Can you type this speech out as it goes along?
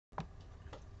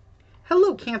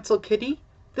Hello, Cancel Kitty.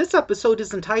 This episode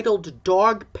is entitled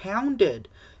Dog Pounded,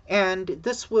 and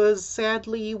this was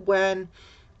sadly when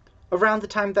around the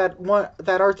time that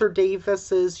Arthur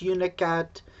Davis's unit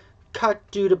got cut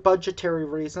due to budgetary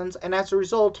reasons, and as a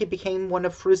result, he became one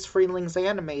of Friz Freeling's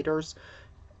animators,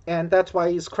 and that's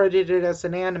why he's credited as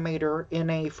an animator in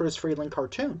a Friz Freeling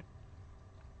cartoon.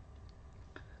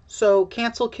 So,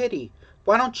 Cancel Kitty,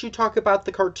 why don't you talk about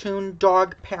the cartoon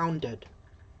Dog Pounded?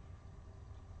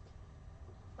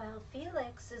 Well,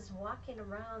 Felix is walking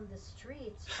around the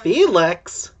streets.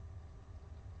 Felix?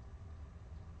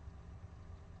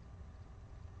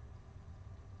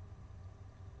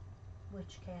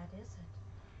 Which cat is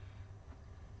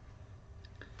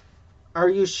it? Are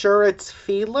you sure it's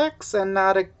Felix and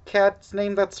not a cat's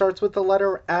name that starts with the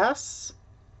letter S?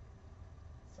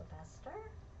 Sylvester?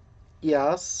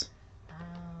 Yes. Oh,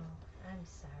 I'm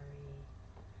sorry.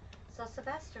 So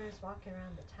Sylvester is walking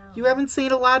around the town. You haven't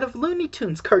seen a lot of Looney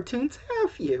Tunes cartoons,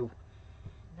 have you?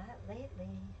 Not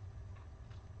lately.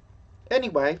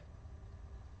 Anyway.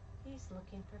 He's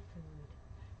looking for food.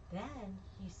 Then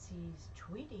he sees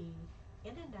Tweety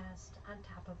in a nest on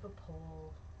top of a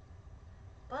pole.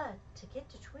 But to get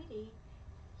to Tweety,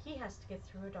 he has to get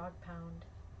through a dog pound.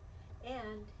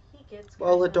 And he gets...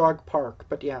 Well, a dog park,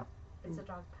 but yeah. It's a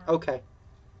dog pound. Okay.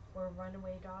 Where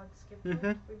runaway dogs get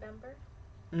food, remember?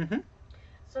 Mm-hmm.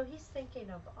 So he's thinking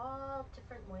of all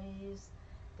different ways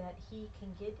that he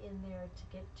can get in there to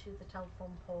get to the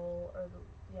telephone pole, or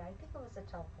I think it was a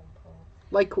telephone pole.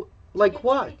 Like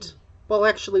what? Tweety. Well,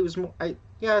 actually, it was more. I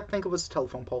think it was a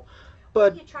telephone pole,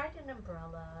 but Well, he tried an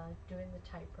umbrella doing the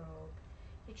tightrope.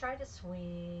 He tried a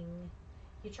swing.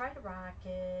 He tried a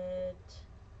rocket.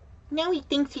 now he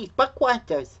thinks he's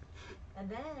Buckwalters. And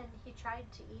then he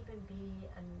tried to even be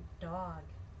a dog.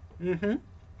 Mm-hmm.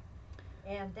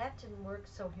 And that didn't work,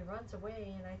 so he runs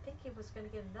away, and I think he was going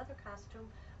to get another costume,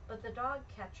 but the dog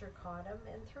catcher caught him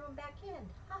and threw him back in.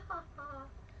 Ha ha ha.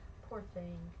 Poor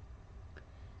thing.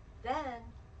 Then,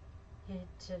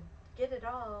 to get it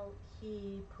all,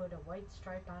 he put a white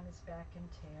stripe on his back and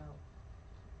tail.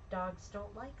 Dogs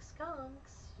don't like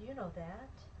skunks, you know that.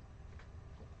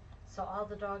 So all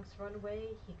the dogs run away,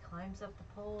 he climbs up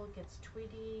the pole, gets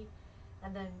Tweety,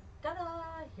 and then,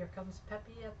 ta-da, here comes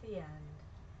Pepe at the end.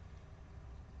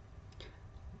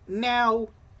 Now,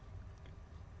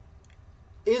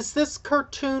 is this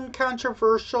cartoon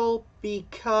controversial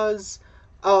because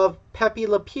of Pepe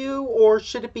Le Pew, or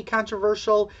should it be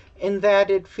controversial in that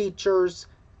it features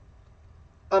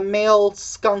a male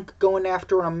skunk going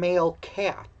after a male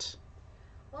cat?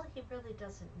 Well, he really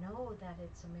doesn't know that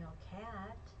it's a male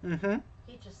cat. Mm-hmm.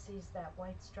 He just sees that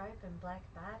white stripe and black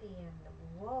body,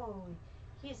 and whoa,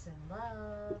 he's in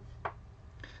love.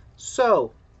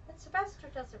 So, And Sylvester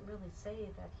doesn't really say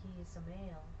that he's a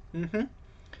male mm-hmm.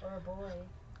 or a boy.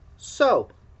 So,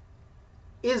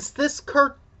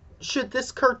 should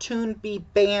this cartoon be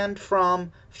banned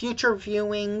from future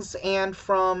viewings and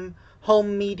from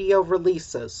home media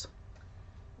releases?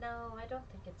 No, I don't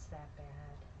think it's that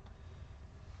bad.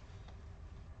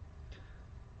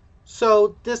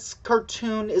 So this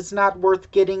cartoon is not worth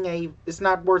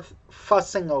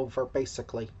fussing over,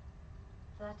 basically.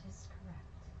 That is correct.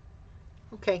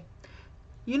 Okay.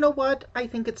 You know what? I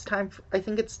think it's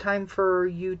time for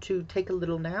you to take a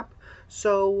little nap.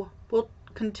 So we'll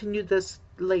continue this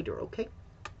later, okay?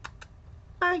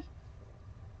 Bye.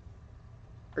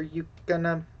 Are you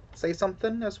gonna say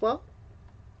something as well?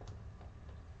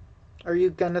 Are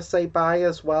you gonna say bye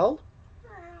as well?